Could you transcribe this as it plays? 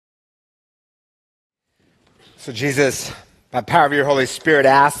So Jesus, by the power of your Holy Spirit,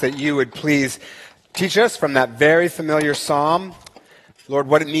 ask that you would please teach us from that very familiar psalm, Lord,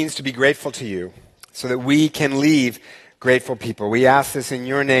 what it means to be grateful to you so that we can leave grateful people. We ask this in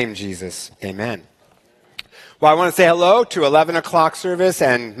your name, Jesus. Amen. Well, I want to say hello to 11 o'clock service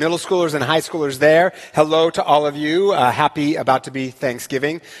and middle schoolers and high schoolers there. Hello to all of you. Happy about to be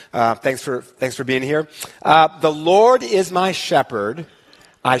Thanksgiving. Thanks for being here. The Lord is my shepherd.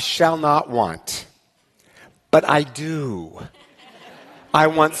 I shall not want. But I do. I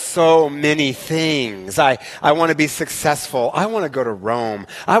want so many things. I want to be successful. I want to go to Rome.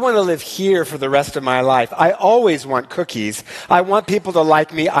 I want to live here for the rest of my life. I always want cookies. I want people to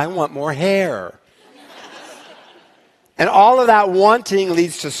like me. I want more hair. And all of that wanting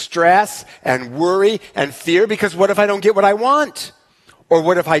leads to stress and worry and fear, because what if I don't get what I want? Or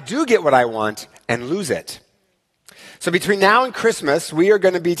what if I do get what I want and lose it? So between now and Christmas, we are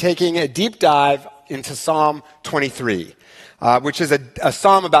going to be taking a deep dive into Psalm 23, which is a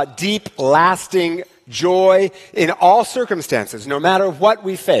psalm about deep, lasting joy in all circumstances, no matter what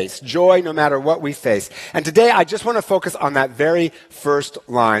we face. Joy no matter what we face. And today I just want to focus on that very first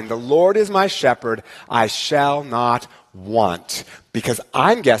line. The Lord is my shepherd, I shall not want. Because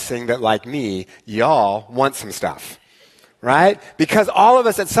I'm guessing that, like me, y'all want some stuff. Right? Because all of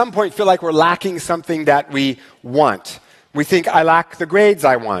us at some point feel like we're lacking something that we want. We think, I lack the grades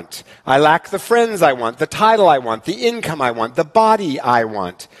I want. I lack the friends I want, the title I want, the income I want, the body I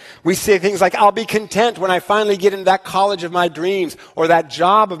want. We say things like, I'll be content when I finally get into that college of my dreams or that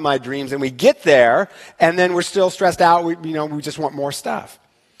job of my dreams. And we get there, and then we're still stressed out. We just want more stuff.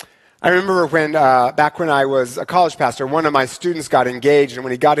 I remember back when I was a college pastor, one of my students got engaged. And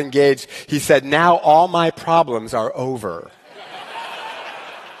when he got engaged, he said, now all my problems are over.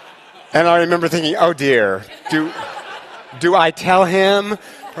 And I remember thinking, oh dear, do I tell him,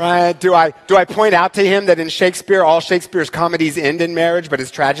 right? Do I point out to him that in Shakespeare, all Shakespeare's comedies end in marriage, but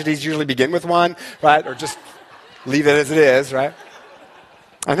his tragedies usually begin with one, right? Or just leave it as it is, right?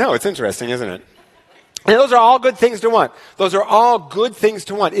 I know, it's interesting, isn't it? And those are all good things to want. Those are all good things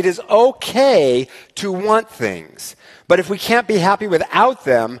to want. It is okay to want things. But if we can't be happy without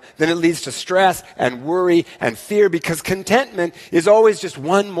them, then it leads to stress and worry and fear, because contentment is always just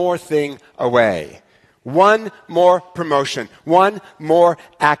one more thing away. One more promotion, one more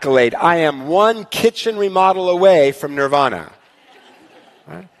accolade. I am one kitchen remodel away from nirvana.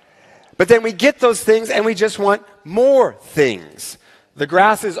 Right? But then we get those things and we just want more things. The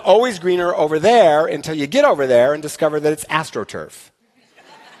grass is always greener over there until you get over there and discover that it's AstroTurf.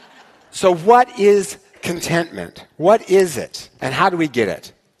 So what is contentment? What is it? And how do we get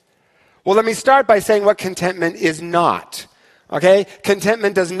it? Well, let me start by saying what contentment is not. Okay?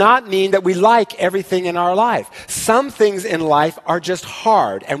 Contentment does not mean that we like everything in our life. Some things in life are just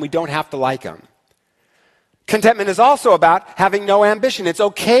hard, and we don't have to like them. Contentment is also about having no ambition. It's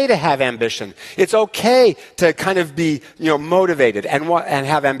okay to have ambition. It's okay to kind of be, motivated and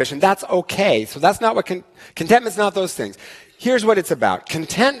have ambition. That's okay. So that's not what contentment's not those things. Here's what it's about.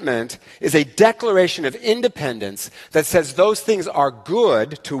 Contentment is a declaration of independence that says those things are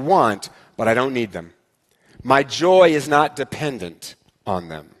good to want, but I don't need them. My joy is not dependent on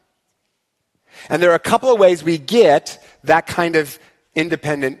them. And there are a couple of ways we get that kind of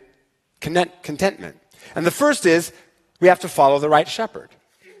independent contentment. And the first is we have to follow the right shepherd.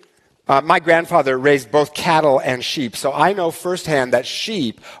 My grandfather raised both cattle and sheep, so I know firsthand that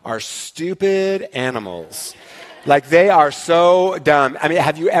sheep are stupid animals. Like, they are so dumb. I mean,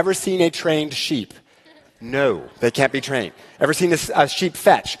 have you ever seen a trained sheep? No, they can't be trained. Ever seen a sheep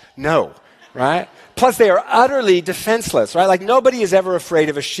fetch? No, right? Plus, they are utterly defenseless, right? Like, nobody is ever afraid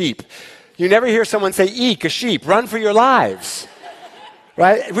of a sheep. You never hear someone say, eek, a sheep, run for your lives,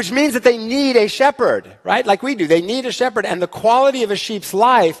 right? Which means that they need a shepherd, right? Like we do. They need a shepherd, and the quality of a sheep's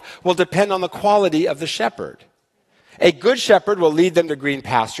life will depend on the quality of the shepherd. A good shepherd will lead them to green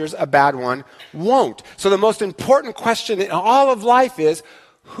pastures. A bad one won't. So the most important question in all of life is,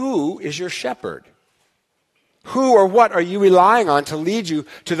 who is your shepherd? Who or what are you relying on to lead you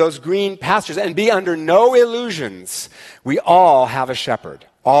to those green pastures? And be under no illusions. We all have a shepherd.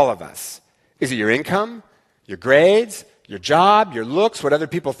 All of us. Is it your income, your grades, your job, your looks, what other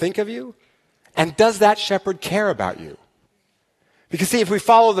people think of you? And does that shepherd care about you? Because see, if we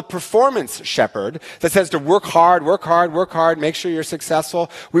follow the performance shepherd that says to work hard, make sure you're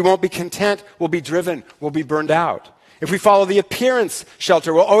successful, we won't be content, we'll be driven, we'll be burned out. If we follow the appearance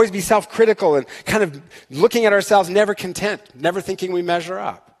shelter, we'll always be self-critical and kind of looking at ourselves, never content, never thinking we measure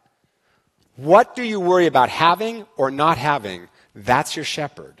up. What do you worry about having or not having? That's your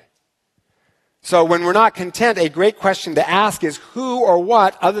shepherd. So when we're not content, a great question to ask is, who or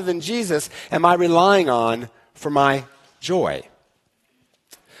what, other than Jesus, am I relying on for my joy.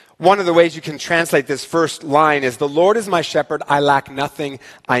 One of the ways you can translate this first line is, the Lord is my shepherd, I lack nothing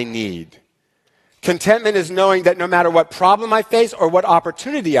I need. Contentment is knowing that no matter what problem I face or what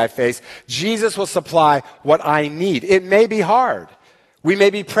opportunity I face, Jesus will supply what I need. It may be hard. We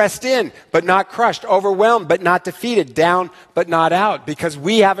may be pressed in, but not crushed, overwhelmed, but not defeated, down, but not out, because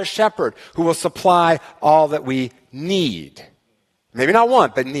we have a shepherd who will supply all that we need. Maybe not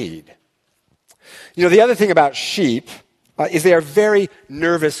want, but need. You know, the other thing about sheep is they are very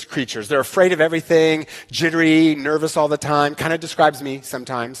nervous creatures. They're afraid of everything, jittery, nervous all the time. Kind of describes me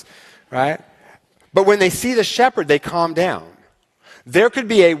sometimes, right? But when they see the shepherd, they calm down. There could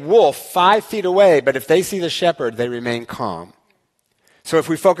be a wolf 5 feet away, but if they see the shepherd, they remain calm. So if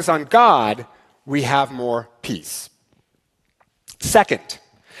we focus on God, we have more peace. Second,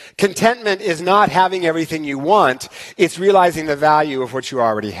 contentment is not having everything you want. It's realizing the value of what you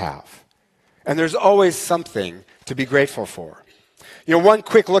already have. And there's always something to be grateful for. You know, one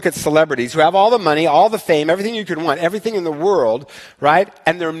quick look at celebrities who have all the money, all the fame, everything you could want, everything in the world, right?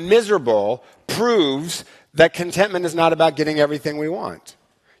 And they're miserable, proves that contentment is not about getting everything we want.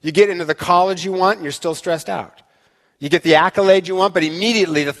 You get into the college you want and you're still stressed out. You get the accolade you want, but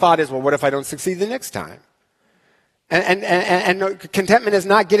immediately the thought is, well, what if I don't succeed the next time? And contentment is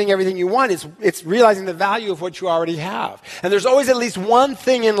not getting everything you want. It's realizing the value of what you already have. And there's always at least one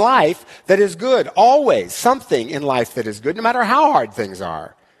thing in life that is good. Always something in life that is good, no matter how hard things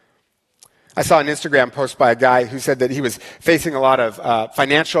are. I saw an Instagram post by a guy who said that he was facing a lot of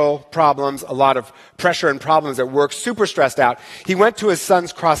financial problems, a lot of pressure and problems at work, super stressed out. He went to his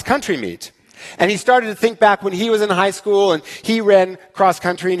son's cross-country meet. And he started to think back when he was in high school and he ran cross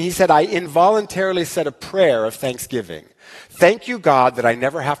country, and he said, I involuntarily said a prayer of thanksgiving. Thank you, God, that I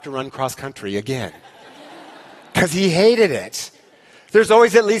never have to run cross country again. Because he hated it. There's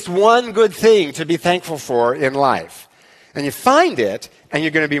always at least one good thing to be thankful for in life. And you find it, and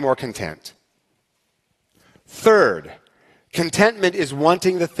you're going to be more content. Third, contentment is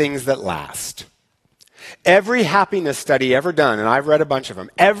wanting the things that last. Every happiness study ever done, and I've read a bunch of them,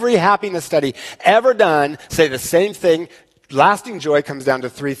 every happiness study ever done say the same thing. Lasting joy comes down to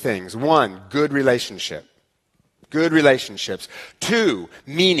 3 things. 1, good relationship. Good relationships. 2,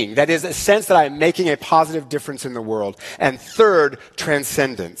 meaning. That is a sense that I'm making a positive difference in the world. And 3rd,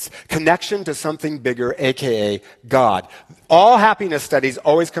 transcendence. Connection to something bigger, aka God. All happiness studies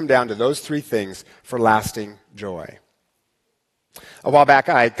always come down to those 3 things for lasting joy. A while back,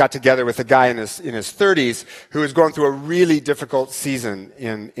 I got together with a guy in his 30s who was going through a really difficult season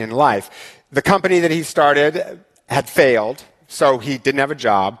in life. The company that he started had failed, so he didn't have a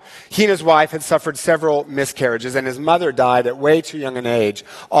job. He and his wife had suffered several miscarriages, and his mother died at way too young an age,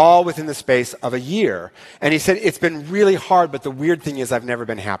 all within the space of a year. And he said, it's been really hard, but the weird thing is I've never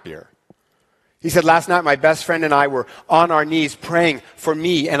been happier. He said, last night my best friend and I were on our knees praying for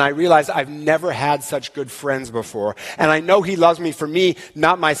me, and I realized I've never had such good friends before. And I know he loves me for me,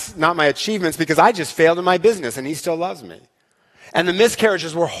 not my achievements, because I just failed in my business, and he still loves me. And the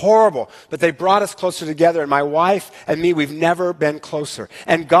miscarriages were horrible, but they brought us closer together. And my wife and me, we've never been closer.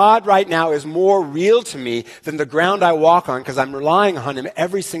 And God right now is more real to me than the ground I walk on, because I'm relying on him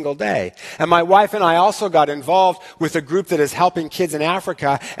every single day. And my wife and I also got involved with a group that is helping kids in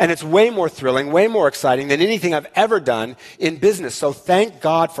Africa. And it's way more thrilling, way more exciting than anything I've ever done in business. So thank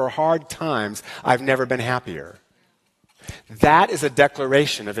God for hard times. I've never been happier. That is a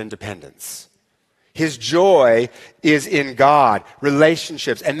declaration of independence. His joy is in God,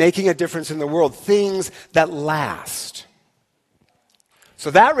 relationships, and making a difference in the world, things that last. So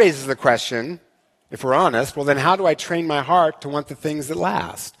that raises the question, if we're honest, well then how do I train my heart to want the things that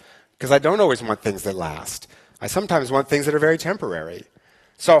last? Because I don't always want things that last. I sometimes want things that are very temporary.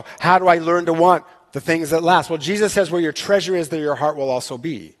 So how do I learn to want the things that last? Well, Jesus says where your treasure is, there your heart will also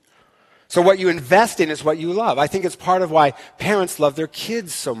be. So what you invest in is what you love. I think it's part of why parents love their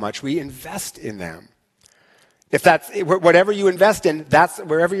kids so much. We invest in them. If that's whatever you invest in, that's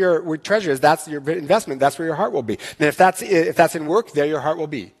wherever your treasure is, that's your investment. That's where your heart will be. And if that's in work, there your heart will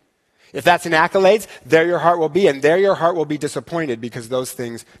be. If that's in accolades, there your heart will be, and there your heart will be disappointed because those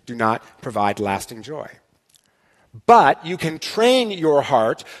things do not provide lasting joy. But you can train your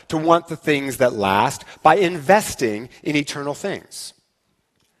heart to want the things that last by investing in eternal things.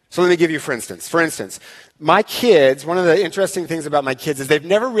 So let me give you, for instance, my kids, one of the interesting things about my kids is they've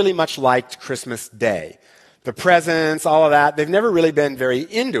never really much liked Christmas Day. The presents, all of that, they've never really been very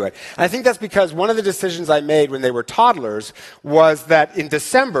into it. And I think that's because one of the decisions I made when they were toddlers was that in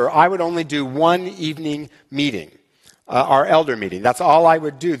December, I would only do one evening meeting. our elder meeting. That's all I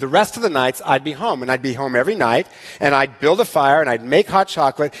would do. The rest of the nights, I'd be home, and I'd be home every night, and I'd build a fire, and I'd make hot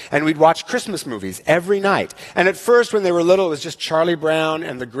chocolate, and we'd watch Christmas movies every night. And at first, when they were little, it was just Charlie Brown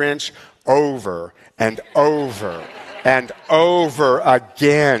and the Grinch over and over and over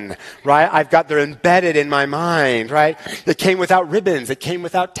again, right? they're embedded in my mind, right? It came without ribbons. It came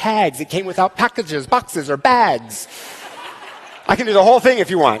without tags. It came without packages, boxes, or bags. I can do the whole thing if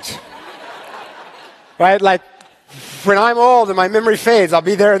you want, right? Like, when I'm old and my memory fades, I'll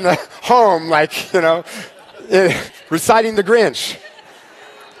be there in the home, like, reciting the Grinch.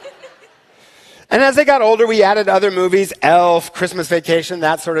 And as they got older, we added other movies, Elf, Christmas Vacation,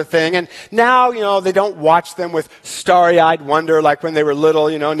 that sort of thing. And now, they don't watch them with starry-eyed wonder like when they were little.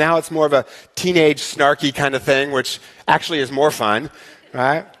 Now it's more of a teenage snarky kind of thing, which actually is more fun,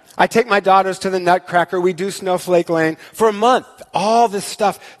 right? I take my daughters to the Nutcracker. We do Snowflake Lane for a month. All this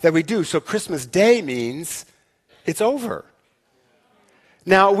stuff that we do. So Christmas Day means it's over.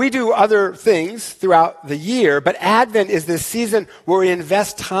 Now, we do other things throughout the year, but Advent is this season where we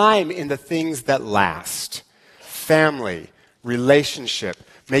invest time in the things that last. Family, relationship,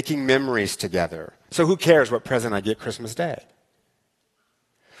 making memories together. So who cares what present I get Christmas Day?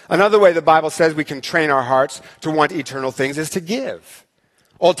 Another way the Bible says we can train our hearts to want eternal things is to give.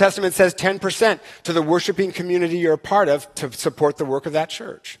 Old Testament says 10% to the worshiping community you're a part of to support the work of that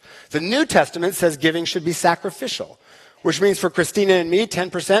church. The New Testament says giving should be sacrificial, which means for Christina and me,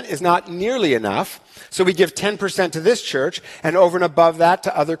 10% is not nearly enough. So we give 10% to this church and over and above that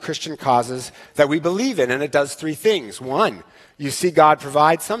to other Christian causes that we believe in. And it does three things. One, you see God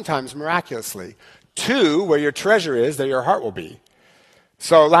provide sometimes miraculously. Two, where your treasure is, there your heart will be.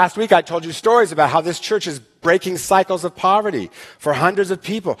 So last week I told you stories about how this church is breaking cycles of poverty for hundreds of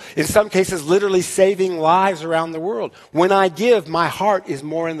people. In some cases, literally saving lives around the world. When I give, my heart is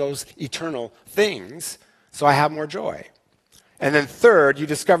more in those eternal things, so I have more joy. And then third, you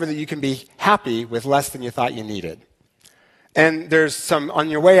discover that you can be happy with less than you thought you needed. And there's some, on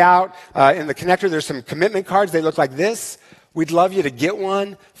your way out in the connector, there's some commitment cards. They look like this. We'd love you to get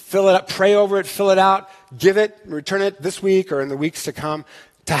one, fill it up, pray over it, fill it out, give it, return it this week or in the weeks to come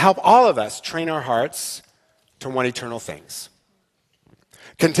to help all of us train our hearts to want eternal things.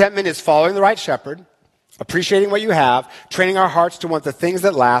 Contentment is following the right shepherd, appreciating what you have, training our hearts to want the things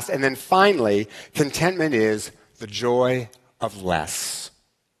that last, and then finally, contentment is the joy of less.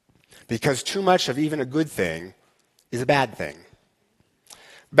 Because too much of even a good thing is a bad thing.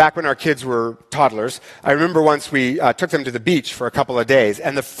 Back when our kids were toddlers, I remember once we took them to the beach for a couple of days.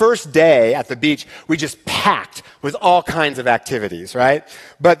 And the first day at the beach, we just packed with all kinds of activities, right?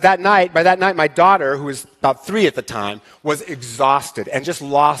 But by that night, my daughter, who was about 3 at the time, was exhausted and just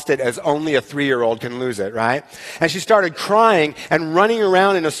lost it as only a 3-year-old can lose it, right? And she started crying and running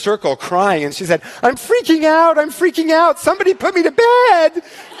around in a circle crying. And she said, I'm freaking out. Somebody put me to bed.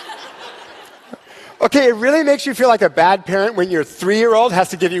 Okay, it really makes you feel like a bad parent when your 3-year-old has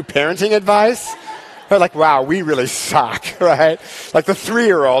to give you parenting advice. They're like, wow, we really suck, right? Like the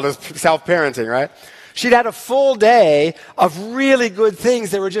 3-year-old is self-parenting, right? She'd had a full day of really good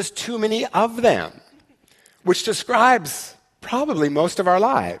things. There were just too many of them, which describes probably most of our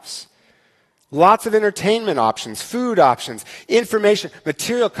lives. Lots of entertainment options, food options, information,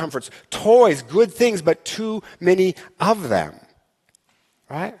 material comforts, toys, good things, but too many of them,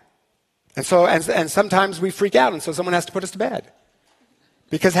 right? And so, and sometimes we freak out, and so someone has to put us to bed.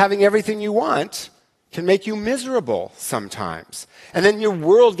 Because having everything you want can make you miserable sometimes. And then your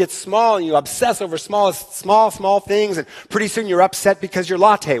world gets small, and you obsess over small things, and pretty soon you're upset because your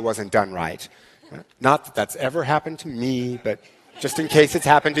latte wasn't done right. Not that that's ever happened to me, but just in case it's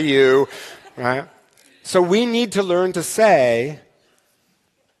happened to you, right? So we need to learn to say,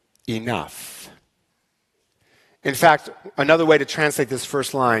 enough. In fact, another way to translate this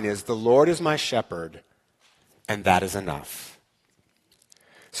first line is, the Lord is my shepherd, and that is enough.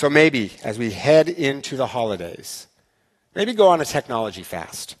 So maybe, as we head into the holidays, maybe go on a technology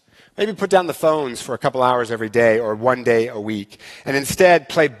fast. Maybe put down the phones for a couple hours every day or one day a week, and instead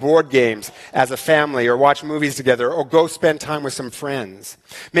play board games as a family or watch movies together or go spend time with some friends.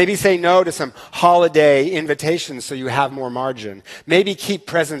 Maybe say no to some holiday invitations so you have more margin. Maybe keep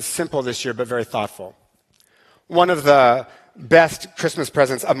presents simple this year but very thoughtful. One of the best Christmas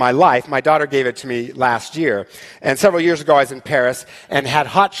presents of my life, my daughter gave it to me last year. And several years ago, I was in Paris and had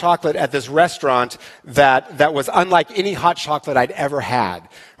hot chocolate at this restaurant that was unlike any hot chocolate I'd ever had.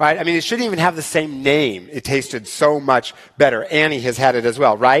 Right? I mean, it shouldn't even have the same name. It tasted so much better. Annie has had it as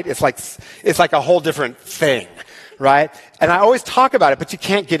well, right? It's like a whole different thing, right? And I always talk about it, but you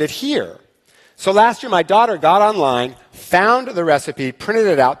can't get it here. So last year, my daughter got online, found the recipe, printed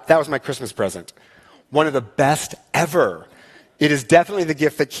it out. That was my Christmas present. one of the best ever. It is definitely the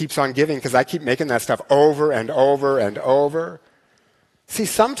gift that keeps on giving because I keep making that stuff over and over and over. See,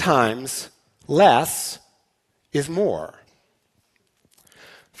 sometimes less is more.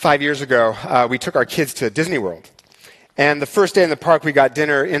 5 years ago, we took our kids to Disney World. And the first day in the park, we got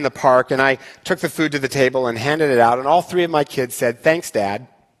dinner in the park, and I took the food to the table and handed it out, and all three of my kids said, "Thanks, Dad."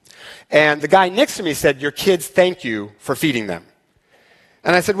 And the guy next to me said, "Your kids thank you for feeding them."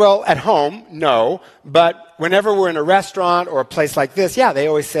 And I said, "Well, at home, no, but whenever we're in a restaurant or a place like this, yeah, they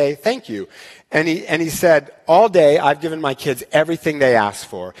always say thank you." And he said, "All day I've given my kids everything they asked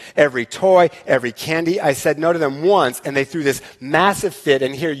for, every toy, every candy. I said no to them once, and they threw this massive fit,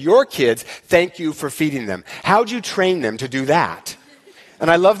 and here your kids thank you for feeding them. How'd you train them to do that?"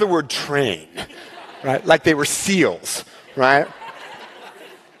 And I love the word train, right? Like they were SEALs, right?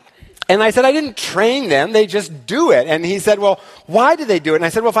 And I said, "I didn't train them, they just do it." And he said, "Well, why do they do it?" And I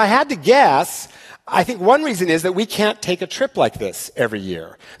said, "Well, if I had to guess, I think one reason is that we can't take a trip like this every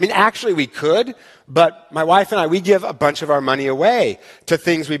year. I mean, actually we could, but my wife and I, we give a bunch of our money away to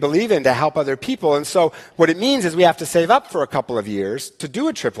things we believe in to help other people. And so what it means is we have to save up for a couple of years to do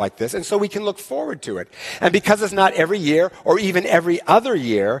a trip like this, and so we can look forward to it. And because it's not every year or even every other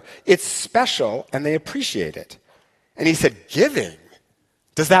year, it's special and they appreciate it." And he said, "Giving?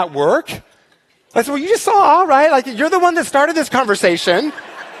 Does that work?" I said, "Well, you just saw, right? Like, you're the one that started this conversation.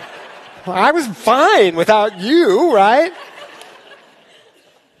 I was fine without you, right?"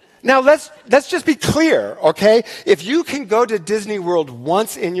 Now, let's just be clear, okay? If you can go to Disney World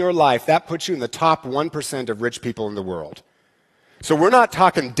once in your life, that puts you in the top 1% of rich people in the world. So we're not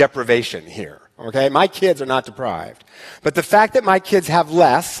talking deprivation here, okay? My kids are not deprived. But the fact that my kids have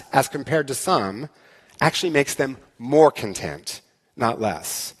less as compared to some actually makes them more content, not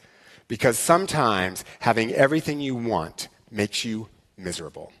less. Because sometimes having everything you want makes you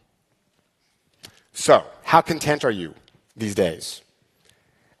miserable. So, how content are you these days?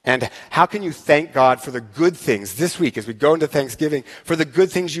 And how can you thank God for the good things this week as we go into Thanksgiving, for the good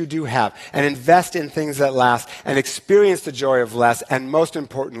things you do have, and invest in things that last, and experience the joy of less, and most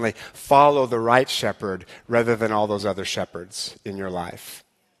importantly, follow the right shepherd rather than all those other shepherds in your life?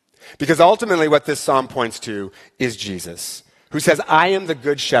 Because ultimately what this psalm points to is Jesus, who says, "I am the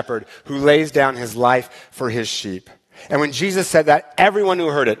good shepherd who lays down his life for his sheep." And when Jesus said that, everyone who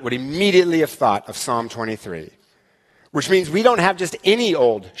heard it would immediately have thought of Psalm 23, which means we don't have just any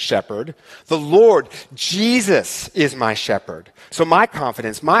old shepherd. The Lord, Jesus, is my shepherd. So my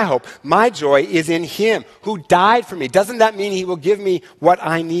confidence, my hope, my joy is in him who died for me. Doesn't that mean he will give me what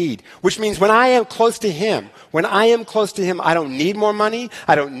I need? Which means when I am close to him, I don't need more money.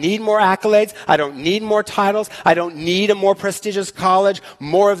 I don't need more accolades. I don't need more titles. I don't need a more prestigious college,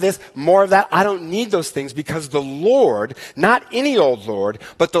 more of this, more of that. I don't need those things because the Lord, not any old Lord,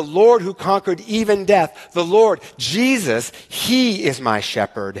 but the Lord who conquered even death, the Lord, Jesus, he is my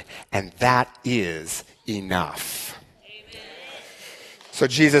shepherd, and that is enough. Amen. So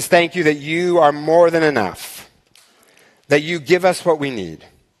Jesus, thank you that you are more than enough, that you give us what we need.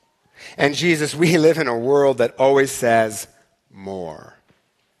 And Jesus, we live in a world that always says more.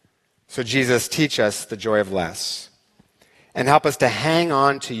 So Jesus, teach us the joy of less and help us to hang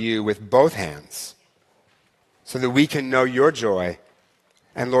on to you with both hands so that we can know your joy.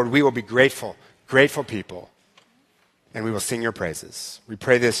 And Lord, we will be grateful people, and we will sing your praises. We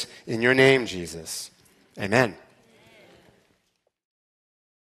pray this in your name, Jesus. Amen.